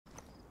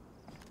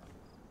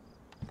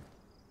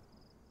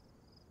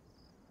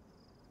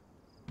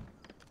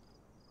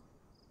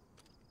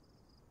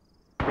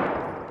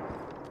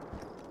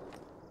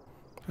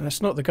That's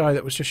not the guy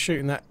that was just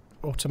shooting that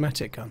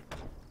automatic gun.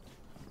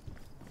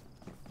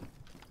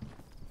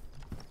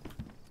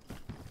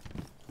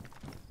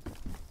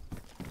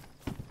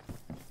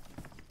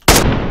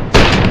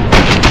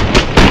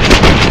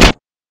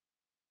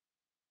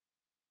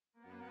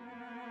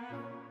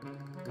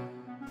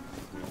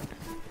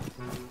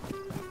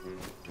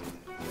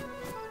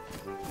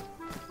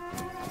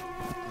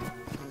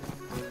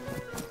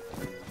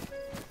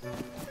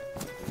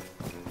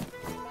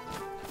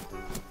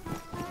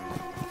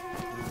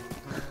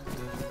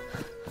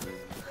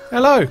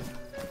 Hello.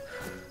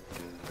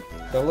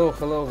 Hello,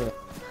 hello.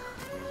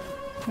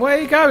 Where are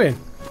you going?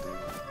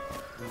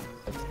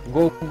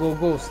 Go, go,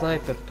 go,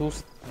 sniper,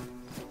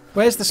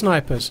 Where's the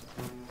snipers?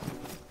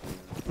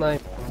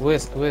 snipe.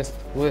 West, west,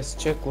 west,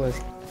 check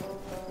west.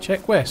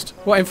 Check west.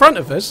 What, in front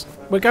of us?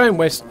 We're going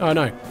west. Oh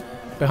no.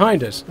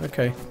 Behind us.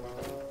 Okay.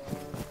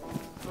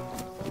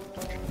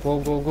 Go,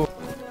 go, go.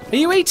 Are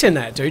you eating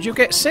that, dude? You'll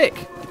get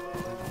sick.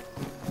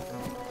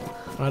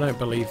 I don't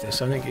believe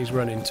this. I think he's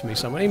run into me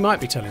somewhere. He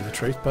might be telling the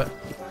truth, but...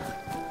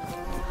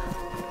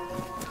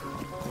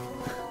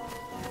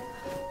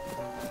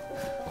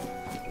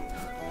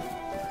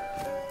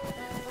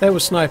 If there were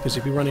snipers,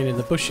 he'd be running in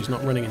the bushes,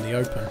 not running in the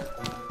open.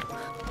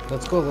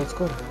 Let's go, let's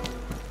go.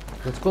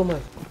 Let's go,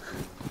 man.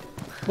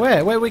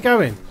 Where? Where are we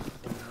going?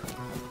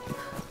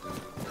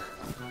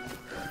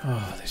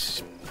 Oh, this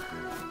is...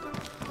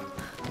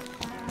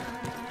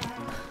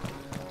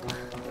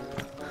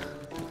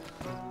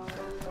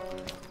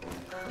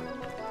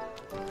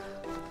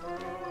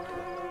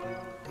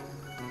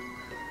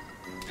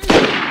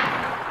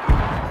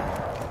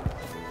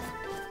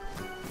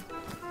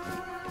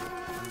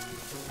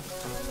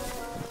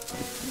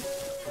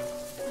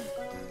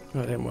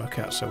 That didn't work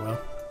out so well.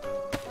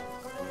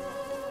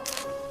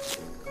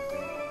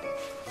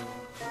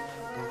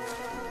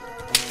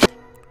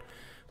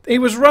 He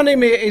was running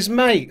me at his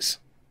mates.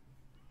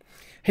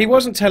 He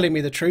wasn't telling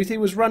me the truth. He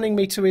was running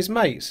me to his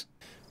mates.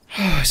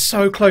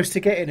 So close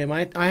to getting him.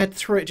 I had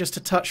threw it just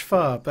a touch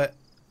far, but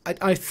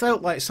I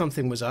felt like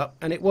something was up,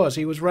 and it was.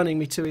 He was running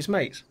me to his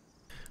mates.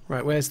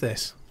 Right, where's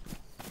this?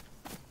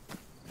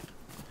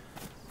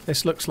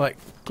 This looks like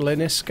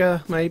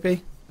Gleniska,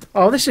 maybe?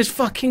 Oh, this is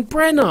fucking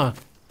BRENA!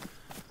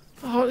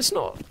 Oh, it's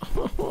not...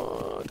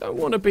 Oh, I don't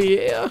want to be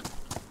here.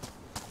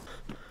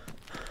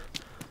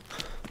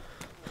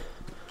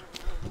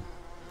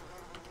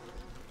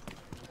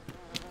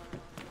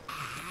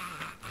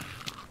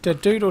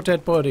 Dead dude or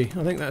dead body?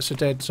 I think that's a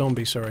dead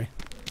zombie, sorry.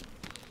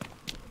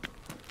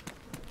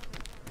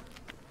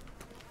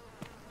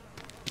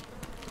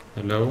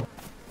 Hello?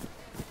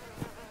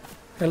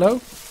 Hello?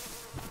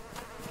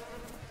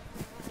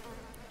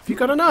 Have you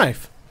got a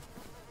knife?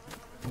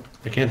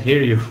 I can't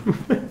hear you.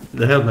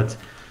 The helmet.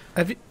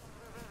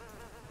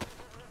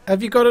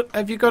 Have you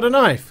got a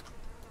knife?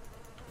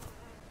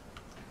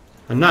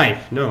 A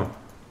knife? No.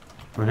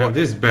 I have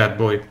this bad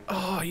boy.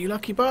 Oh, you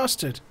lucky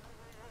bastard.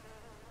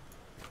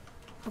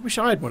 I wish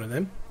I had one of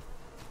them.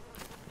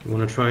 You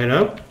wanna try it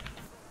out?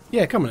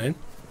 Yeah, come on in.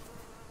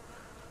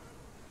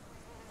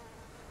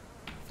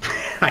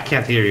 I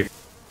can't hear you.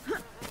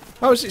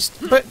 Oh,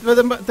 but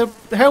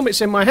the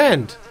helmet's in my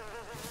hand.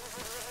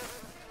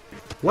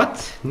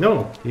 What?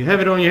 No, you have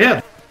it on your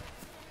head.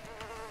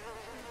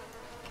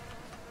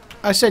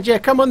 I said, yeah,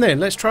 come on then,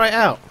 let's try it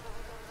out.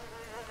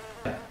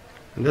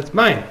 And that's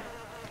mine.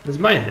 That's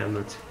my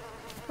helmet.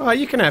 Oh,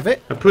 you can have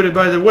it. I put it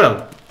by the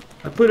well.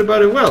 I put it by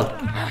the well.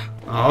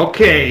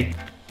 Okay.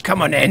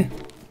 Come on in.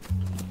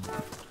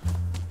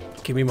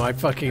 Give me my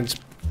fucking...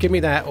 Give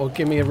me that or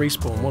give me a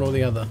respawn, one or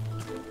the other.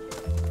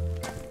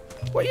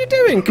 What are you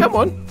doing? Come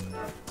on.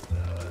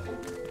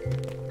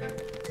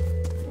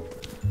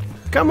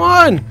 Come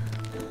on!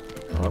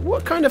 Oh,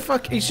 what kind of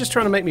fuck... He's just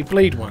trying to make me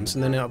bleed once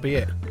and then that'll be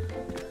it.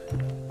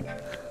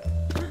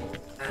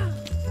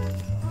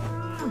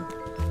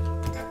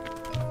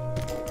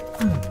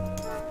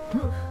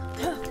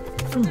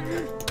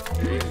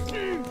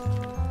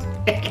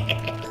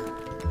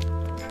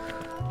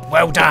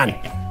 Well done!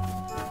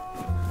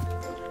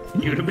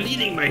 You're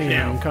bleeding right Yeah,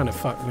 now. I'm kind of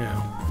fucked now.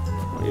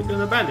 Are you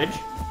doing a bandage?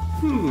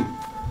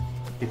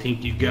 You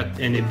think you got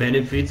any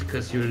benefits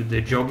because you're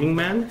the jogging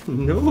man?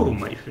 No,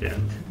 my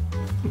friend.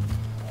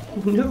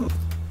 No.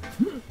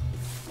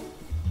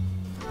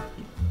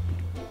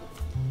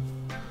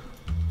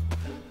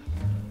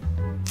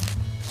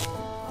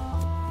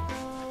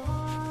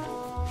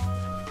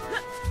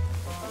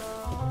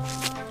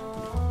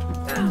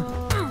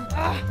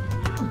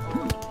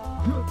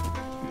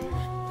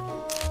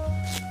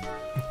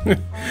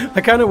 I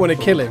kind of want to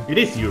kill him. It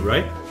is you,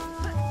 right?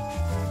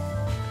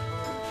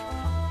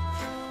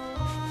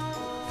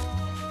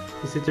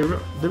 Is it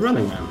the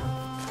running man?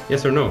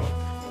 Yes or no?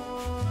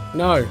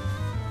 No.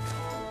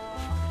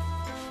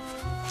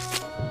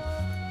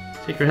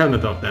 Take your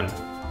helmet off then.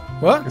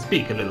 What? And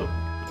speak a little.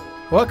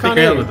 What? Take Can't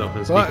your hear helmet you. off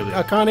and speak What? a little.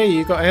 I can't hear you.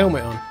 You got a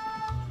helmet on.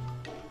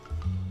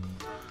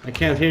 I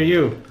can't hear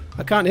you.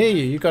 I can't hear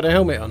you. You got a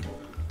helmet on.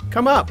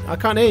 Come up. I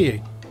can't hear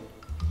you.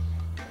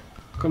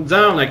 Come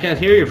down, I can't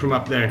hear you from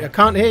up there. I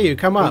can't hear you.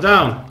 Come up. Come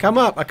down. Come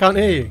up. I can't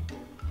hear you.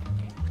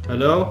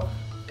 Hello?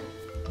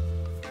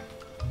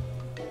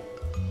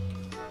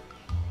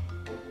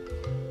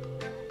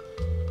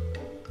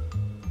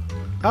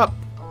 Up.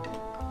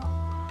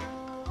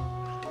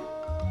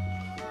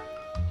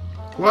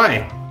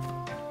 Why?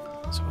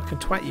 So I can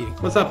twat you.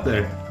 What's up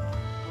there?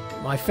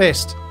 My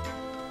fist.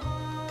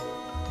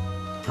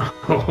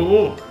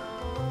 Oh,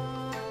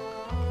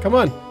 Come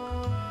on.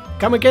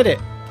 Come and get it.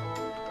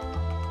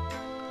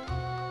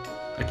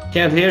 I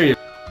can't hear you.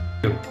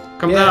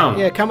 Come Yeah, down.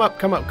 yeah, come up,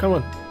 come up, come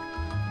on.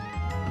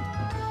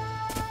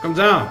 Come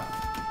down.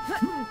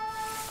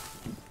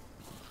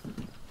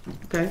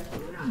 Okay.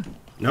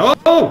 No!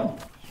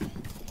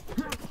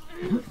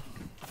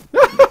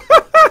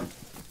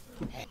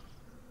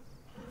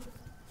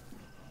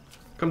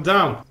 Come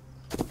down.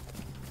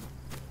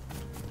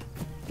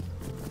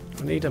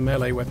 I need a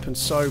melee weapon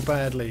so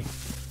badly.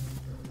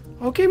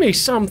 Oh, give me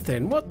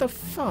something. What the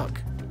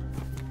fuck?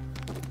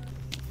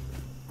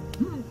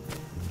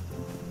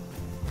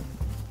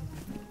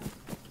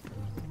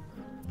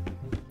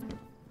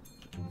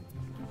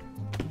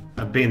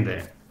 I've been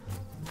there.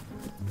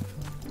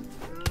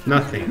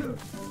 Nothing.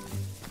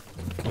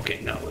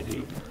 Okay, now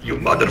you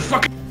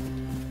motherfucker!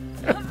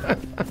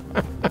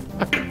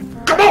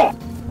 Come on!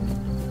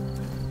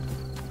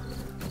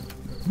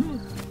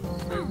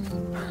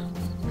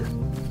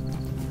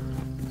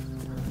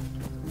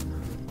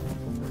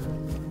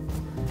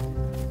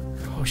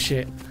 Oh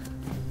shit.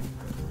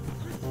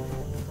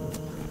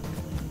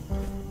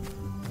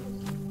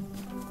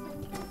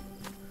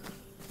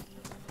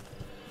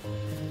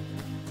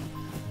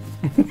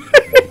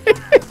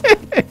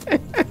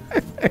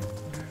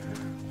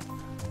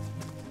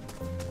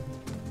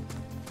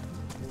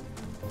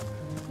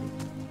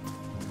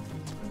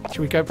 Should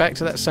we go back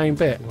to that same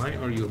bit? Why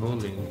are you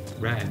holding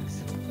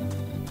rags?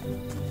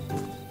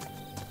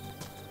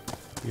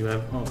 You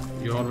have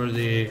you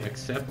already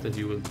accept that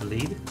you will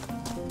bleed?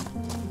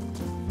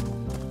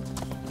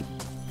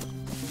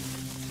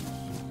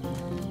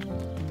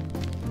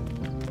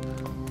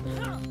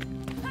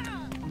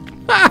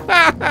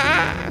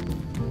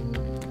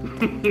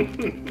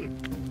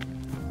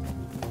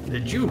 The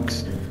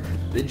jukes!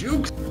 The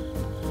jukes!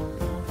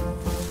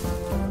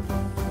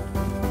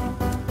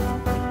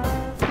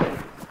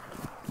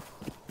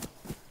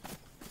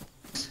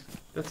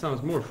 That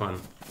sounds more fun.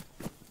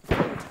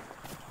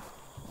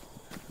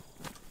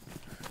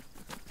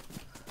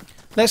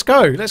 Let's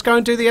go. Let's go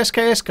and do the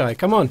SKS guy.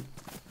 Come on.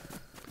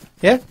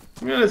 Yeah?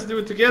 Yeah, let's do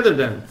it together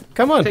then.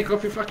 Come on. Take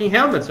off your fucking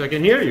helmet so I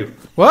can hear you.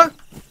 What?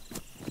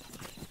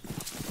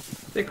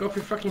 Take off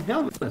your fucking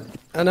helmet.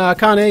 Oh, no, I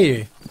can't hear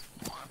you.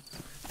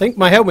 I think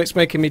my helmet's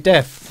making me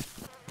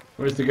deaf.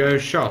 Where's the guy who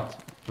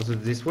shot? Was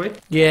it this way?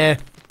 Yeah.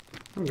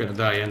 I'm gonna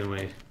die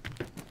anyway.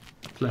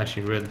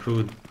 Flashing red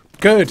food.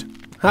 Good.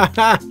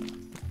 Haha.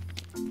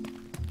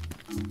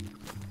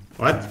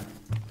 What?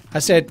 I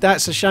said,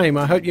 that's a shame.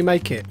 I hope you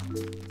make it.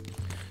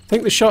 I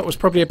think the shot was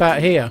probably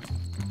about here.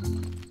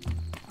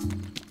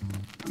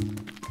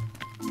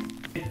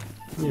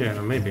 Yeah,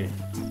 maybe.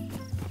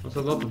 There's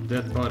a lot of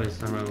dead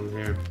bodies around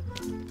here.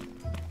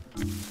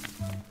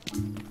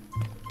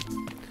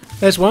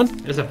 There's one.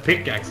 There's a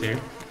pickaxe here.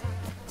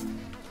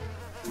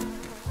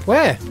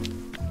 Where?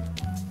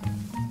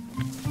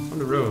 On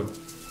the road.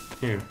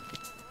 Here.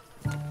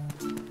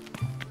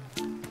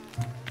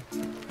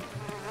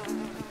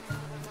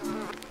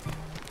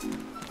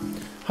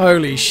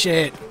 Holy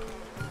shit.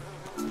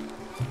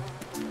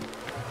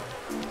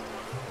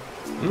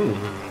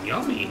 Mmm,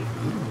 yummy.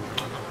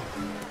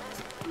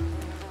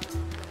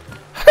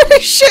 Holy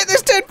shit,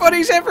 there's dead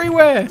bodies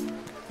everywhere.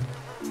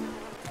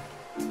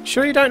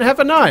 Sure you don't have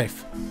a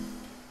knife?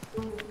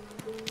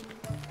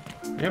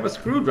 I have a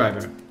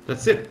screwdriver.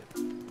 That's it.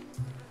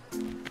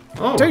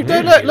 Oh, Dude,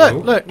 here look, you look, go.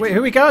 look. Wait,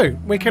 here we go.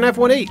 We can have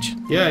one each.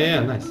 Yeah, yeah,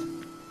 nice.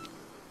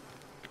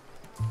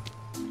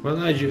 Well,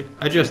 I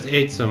just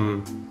ate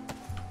some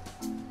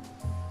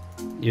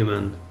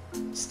human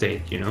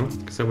steak, you know,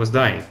 because I was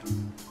dying.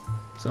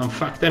 So I'm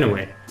fucked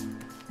anyway.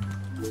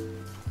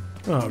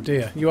 Oh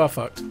dear, you are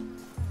fucked.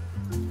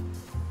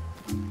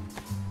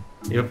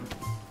 Yep.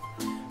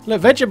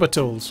 Look,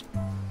 vegetables.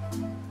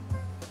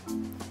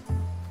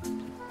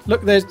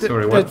 Look, there's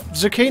Sorry, what?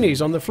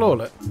 zucchinis on the floor,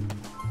 look.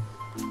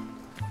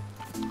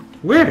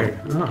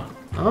 Where? Oh.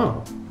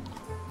 Oh.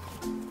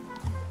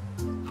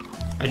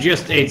 I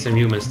just ate some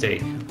human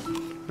steak.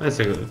 That's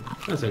a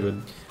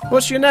good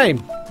What's your name?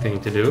 thing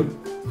to do.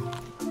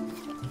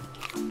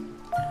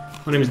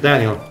 My name is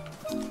Daniel.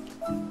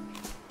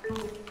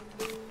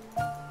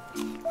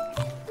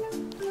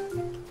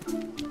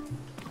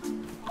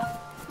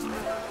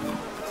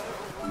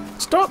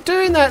 Stop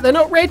doing that, they're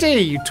not ready,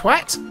 you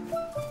twat.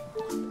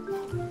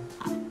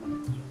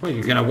 What,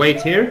 you're gonna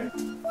wait here?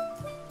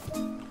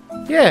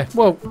 Yeah,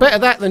 well, better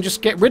that than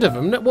just get rid of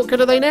them. What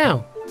good are they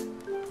now?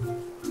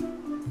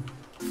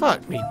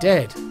 Fuck me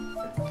dead.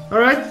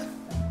 Alright.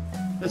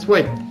 Let's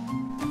wait.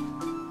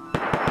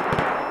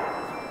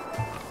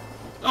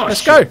 Oh,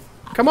 Let's shit. go.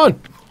 Come on.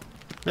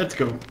 Let's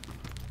go.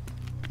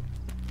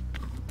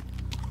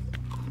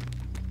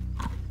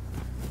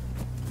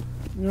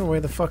 don't know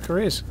where the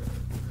fucker is.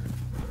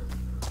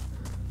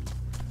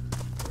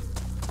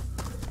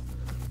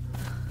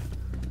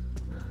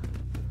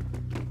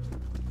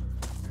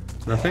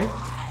 Nothing?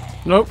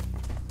 Nope.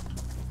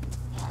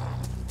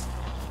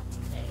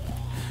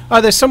 Oh,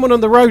 there's someone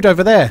on the road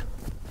over there.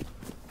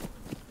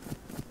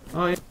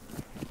 Oh, yeah.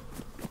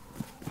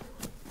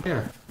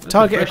 Yeah. That's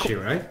Target, freshie,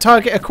 right?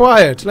 target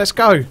acquired. Let's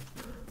go.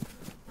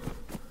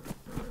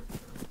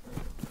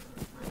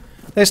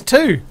 There's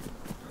two.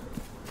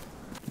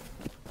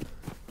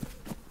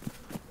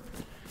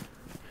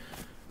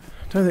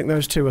 Don't think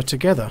those two are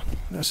together.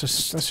 That's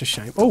a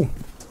shame. Oh,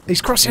 he's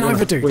crossing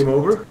over, dude. Swim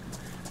over?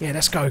 Yeah,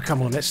 let's go.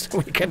 Come on,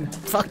 we can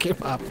fuck him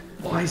up.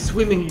 Oh, he's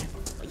swimming.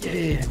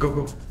 Yeah, go,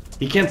 go.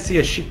 He can't see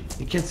a shit.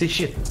 He can't see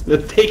shit.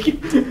 Let's take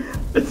him.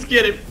 Let's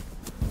get him.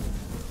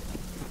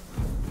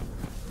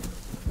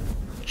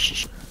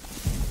 Shh.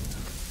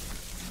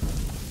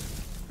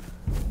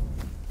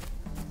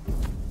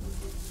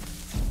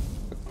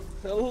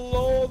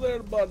 Hello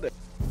there, buddy.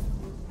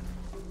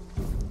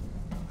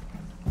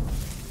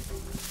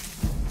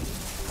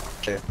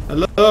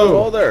 Hello.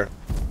 Hello there.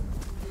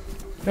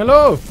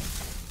 Hello.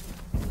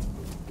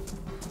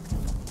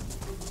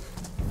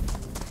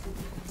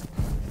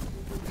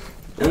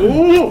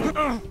 Ooh.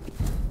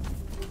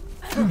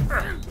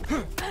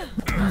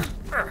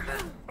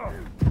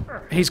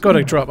 He's got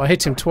to drop. I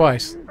hit him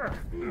twice.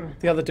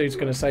 The other dude's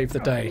going to save the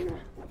day.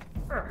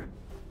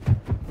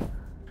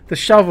 The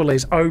shovel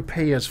is OP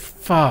as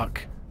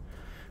fuck.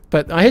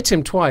 But I hit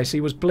him twice.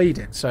 He was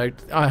bleeding. So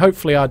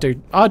hopefully our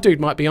dude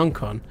might be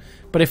uncon.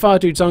 But if our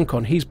dude's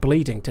uncon, he's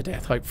bleeding to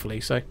death,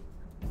 hopefully. So.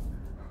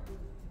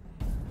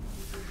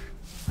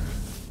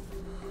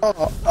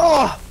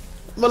 Oh,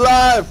 I'm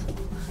alive.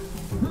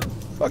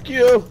 Fuck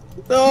you.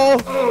 No.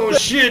 Oh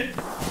shit.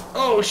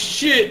 Oh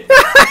shit.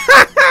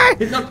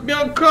 He knocked me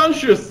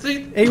unconscious.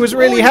 He was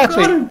really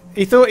happy.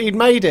 He thought he'd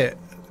made it.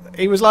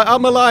 He was like,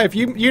 I'm alive.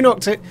 You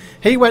knocked it.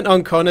 He went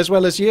uncon as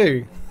well as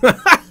you.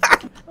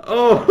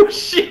 Oh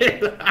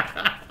shit.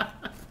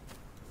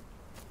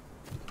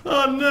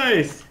 Oh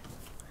nice.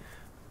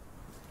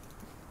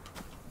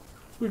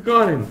 We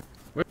got him.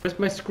 Where's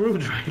my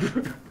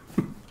screwdriver?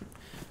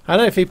 I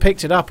don't know if he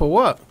picked it up or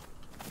what.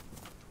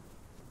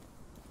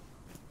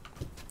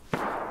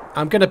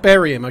 I'm going to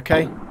bury him,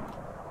 okay?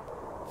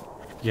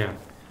 Yeah,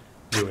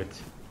 do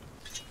it.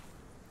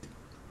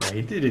 Yeah,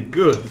 he did it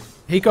good.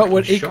 He got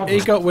what he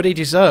got what he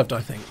deserved,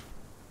 I think.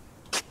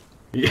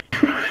 Yeah,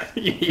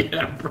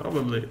 yeah,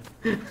 probably.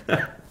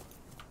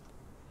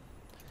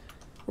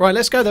 Right,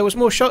 let's go. There was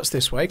more shots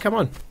this way. Come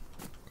on.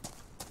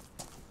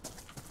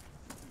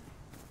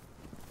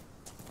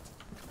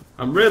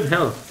 I'm red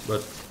health,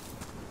 but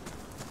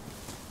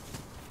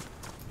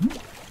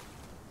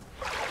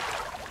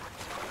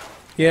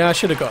Yeah, I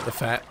should have got the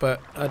fat, but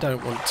I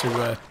don't want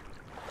to.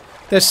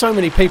 There's so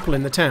many people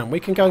in the town. We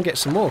can go and get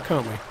some more,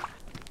 can't we?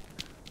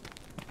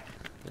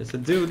 there's a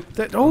dude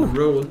That, on the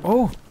road.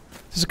 oh,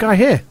 there's a guy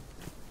here.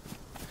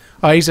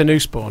 Oh, he's a new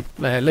spawn.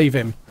 There, leave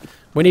him.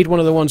 We need one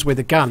of the ones with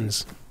the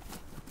guns.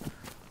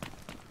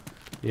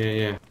 Yeah,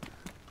 yeah.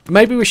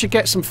 Maybe we should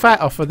get some fat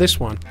off of this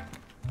one.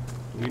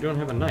 We don't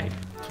have a knife.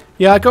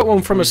 Yeah, I got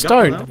one from You a got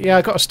stone. one now? Yeah,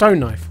 I got a stone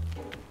knife.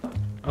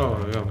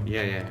 Oh,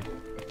 yeah, yeah.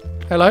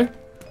 Hello?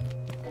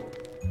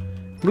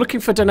 I'm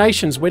looking for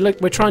donations. We're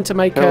trying to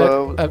make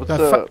Hello, what's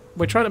up?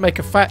 we're trying to make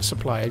a fat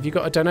supply. Have you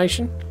got a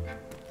donation?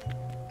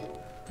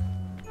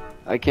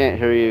 I can't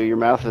hear you. Your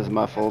mouth is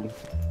muffled.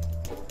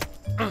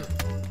 How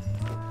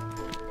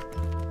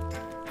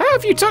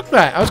have you took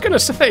that? I was going to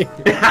say.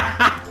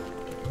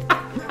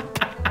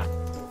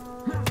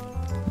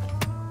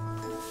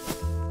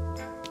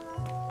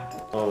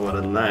 Oh, what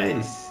a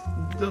nice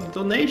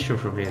donation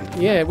from him.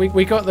 Yeah,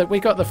 we got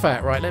the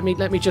fat, right. Let me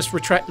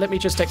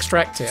just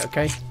extract it,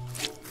 okay?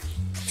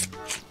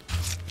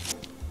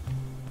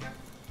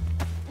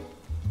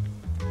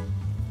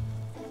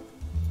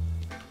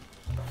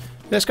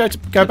 Let's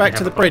go back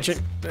to the bridge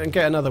and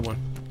get another one.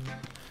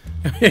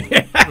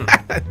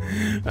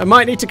 I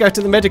might need to go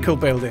to the medical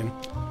building.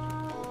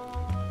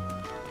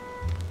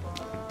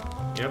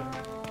 Yep.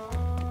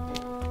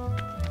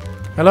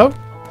 Hello?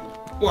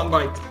 One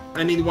bite.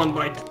 I need one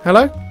bite.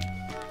 Hello?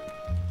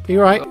 You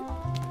right?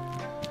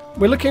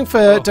 We're looking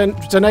for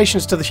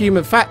donations to the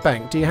Human Fat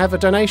Bank. Do you have a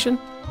donation?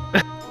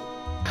 I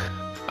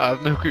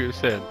don't know what you're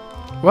saying.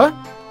 What?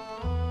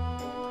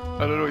 I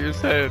don't know what you're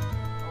saying.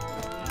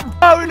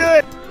 Oh, we do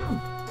it!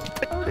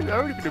 I've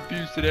already been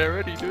abused today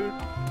already, dude.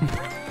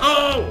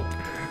 Oh!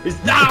 He's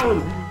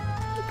down!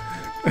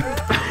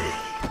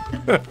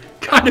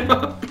 Cut him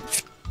up!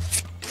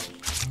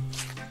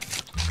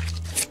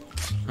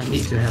 I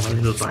need to have a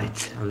little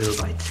bite. A little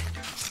bite.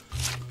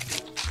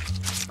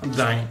 I'm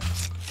dying.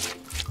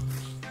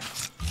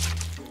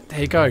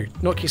 There you go.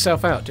 Knock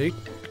yourself out, dude.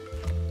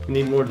 I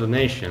need more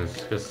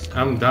donations, because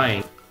I'm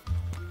dying.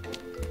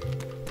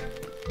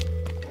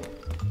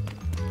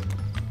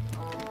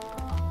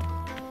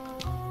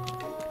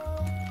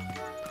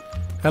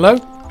 Hello?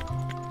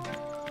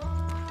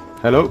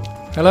 Hello?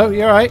 Hello?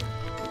 You alright?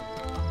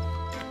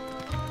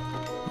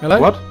 Hello?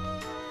 What?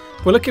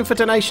 We're looking for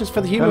donations for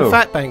the Human Hello.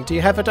 Fat Bank. Do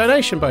you have a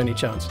donation by any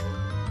chance?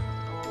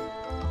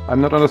 I'm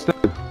not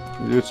understanding.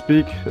 You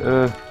speak.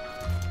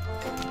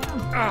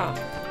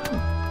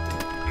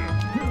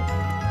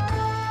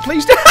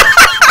 Please do.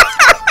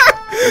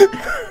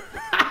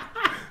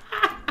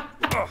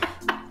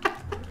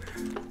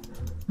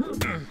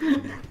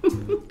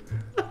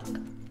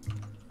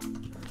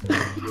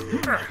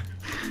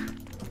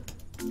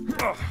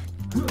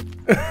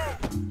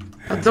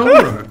 I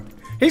don't.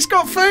 He's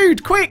got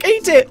food. Quick,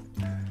 eat it.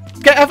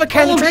 Have a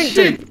can of drink,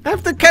 shit. dude.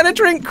 Have the can of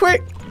drink,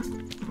 quick.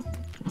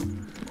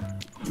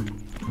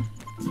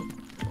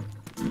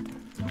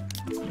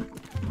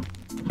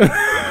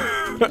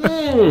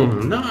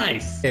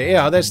 Nice.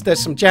 Yeah, there's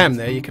some jam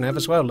there you can have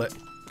as well. Look.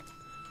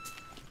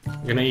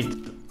 I'm gonna eat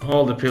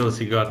all the pills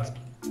he got.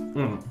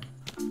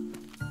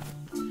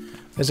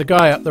 There's a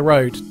guy up the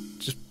road.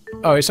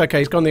 Oh, it's okay.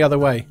 He's gone the other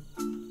way.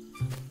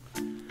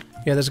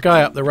 Yeah, there's a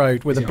guy up the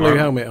road with a blue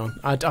helmet on.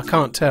 I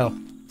can't tell.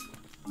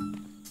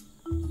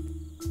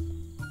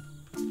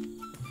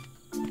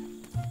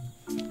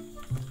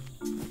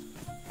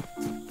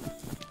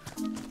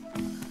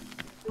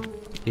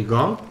 He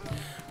gone?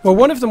 Well,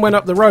 one of them went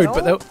up the road,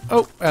 but they'll...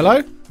 Oh,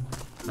 hello?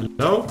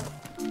 Hello?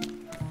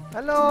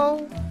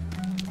 Hello?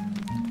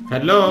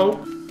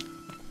 Hello?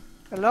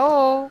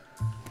 Hello?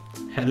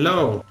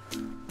 Hello?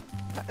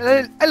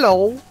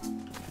 Hello?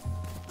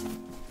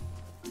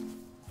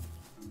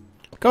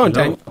 Go on,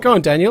 Hello? Go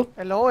on, Daniel.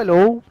 Hello,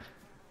 hello?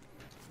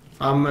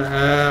 I'm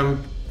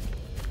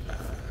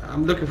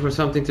looking for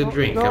something to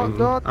drink.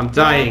 No, I'm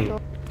dying. no.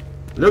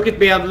 Look at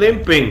me, I'm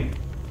limping.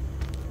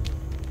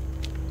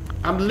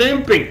 I'm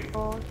limping.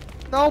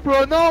 No,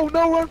 bro, no,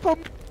 run from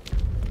me.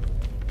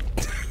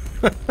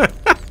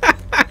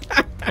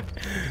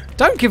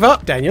 Don't give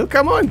up, Daniel.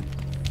 Come on.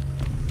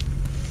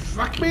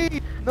 Fuck me.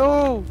 Me,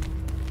 no,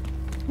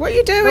 What are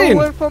you no, doing?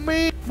 run from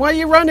me. Why are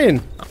you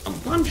running? I'm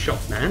one shot,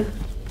 man.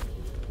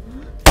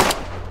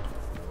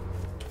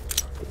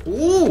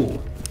 Ooh.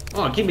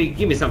 Oh, give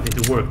me something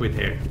to work with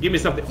here. Give me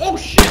something. Oh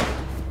shit.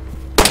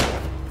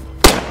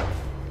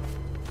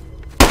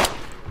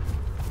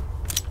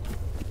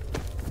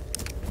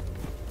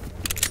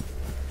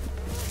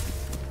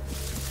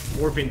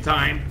 Warping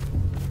time.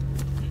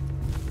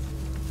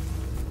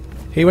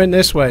 He went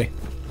this way.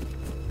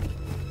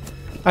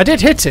 I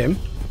did hit him.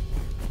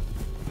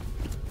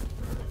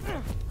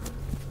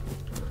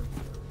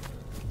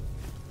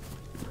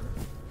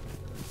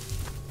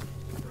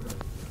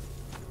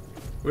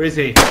 Where is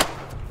he?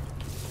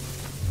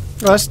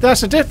 Well,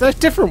 that's a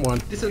different one.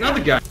 This is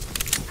another guy.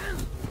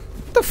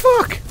 What the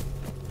fuck?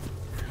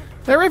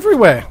 They're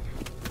everywhere.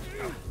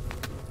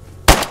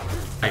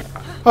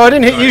 Oh, I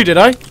didn't hit you, did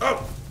I?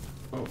 Oh,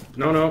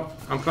 no,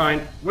 I'm fine.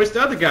 Where's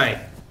the other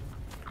guy?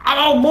 I'm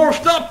all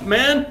morphed up,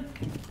 man.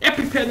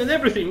 EpiPen and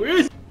everything. Where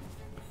is?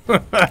 Oh,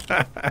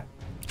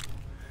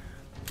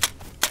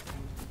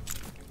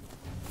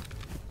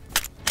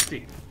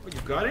 you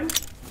got him?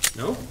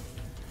 No.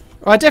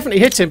 I definitely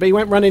hit him, but he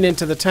went running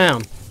into the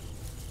town.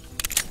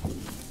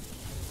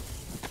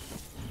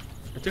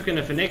 I took an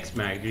FNX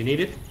mag. Do you need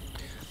it?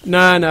 No,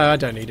 I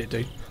don't need it,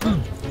 dude.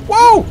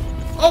 Whoa!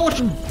 Oh,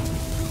 what?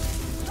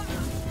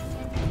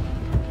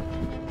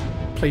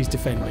 Please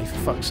defend me, for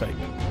fuck's sake.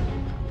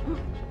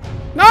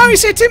 No,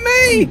 he's hitting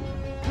me!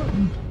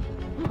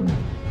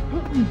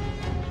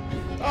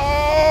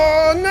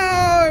 Oh,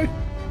 no!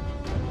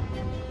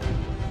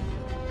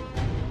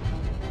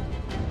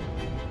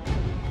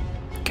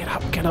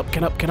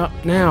 Get up.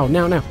 Now.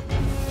 No!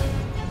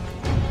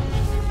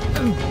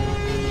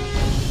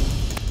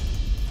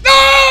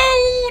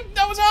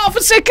 That was half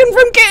a second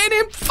from getting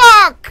him!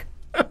 Fuck!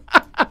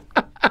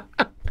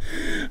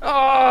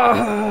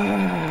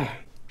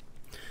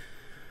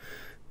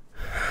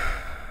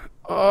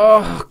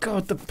 Oh,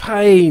 God, the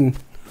pain.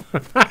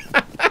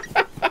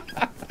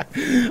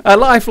 A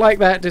life like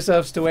that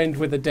deserves to end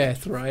with a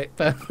death, right?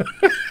 But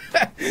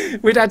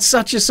we'd had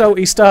such a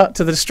salty start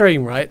to the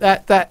stream, right?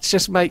 That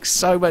just makes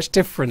so much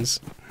difference.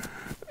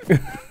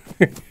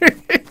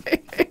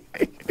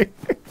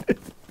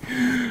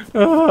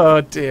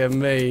 Oh, dear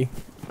me.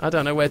 I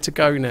don't know where to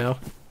go now.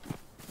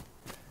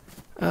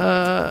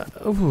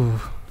 Ooh.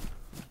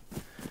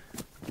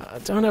 I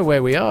don't know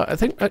where we are. I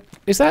think...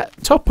 is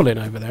that toppling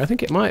over there? I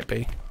think it might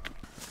be.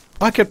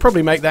 I could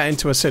probably make that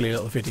into a silly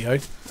little video.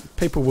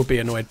 People would be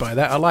annoyed by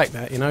that. I like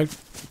that, you know.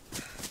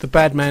 The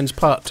Bad Man's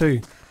Part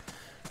 2.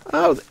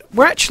 Oh,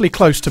 we're actually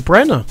close to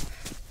BRENA.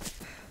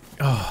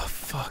 Oh,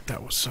 fuck,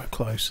 that was so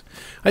close.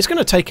 It's going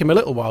to take him a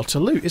little while to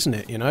loot, isn't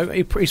it? You know,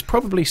 he's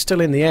probably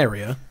still in the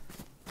area.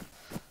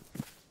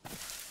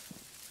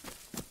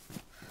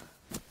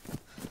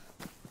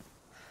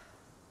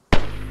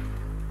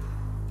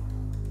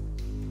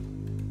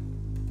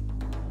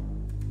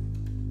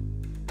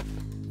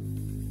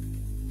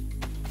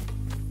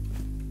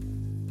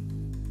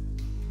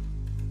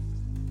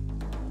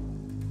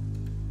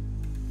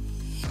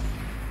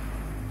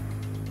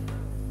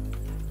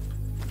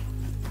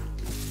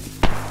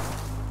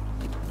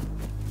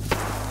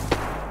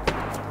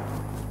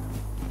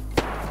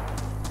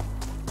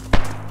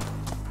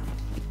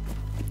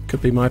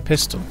 Could be my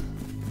pistol.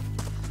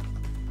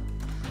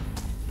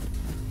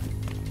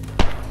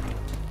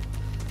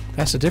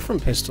 That's a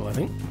different pistol, I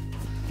think.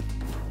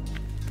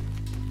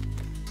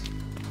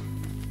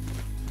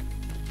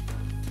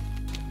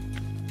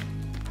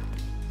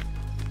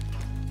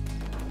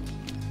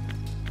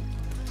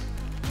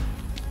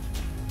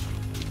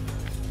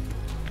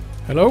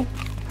 Hello?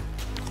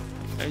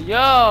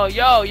 Yo,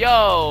 yo,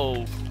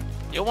 yo!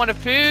 You want a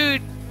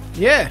food?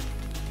 Yeah.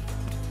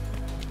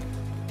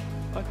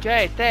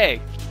 Okay,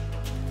 thanks.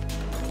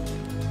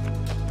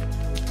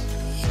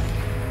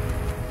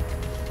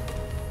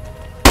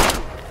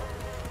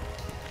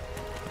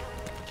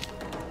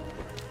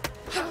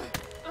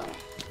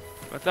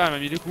 Attends, il m'a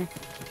mis des coups.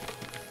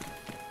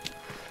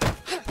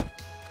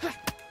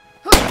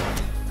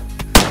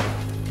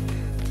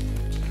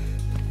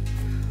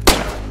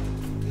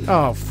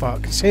 Oh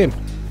fuck, it's him.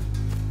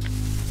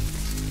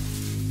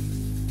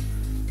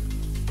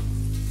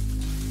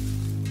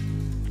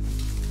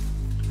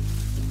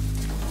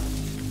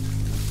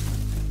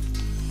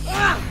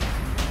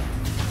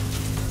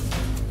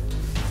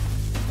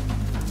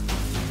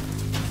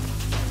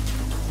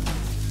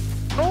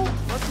 No,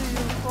 what are you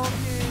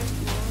fucking...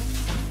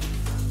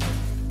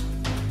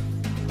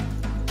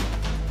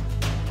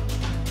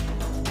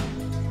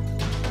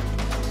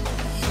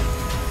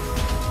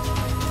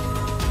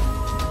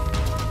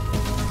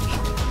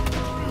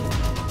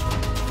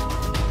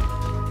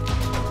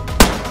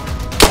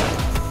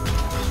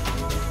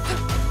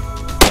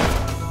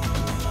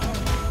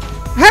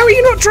 How are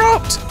you not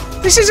dropped?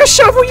 This is a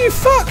shovel, you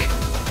fuck!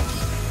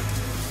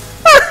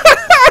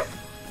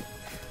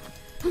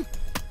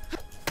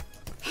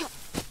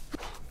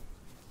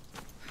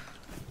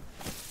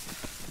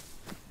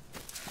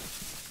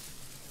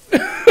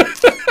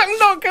 I'm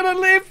not gonna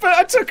live, but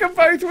I took them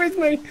both with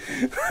me.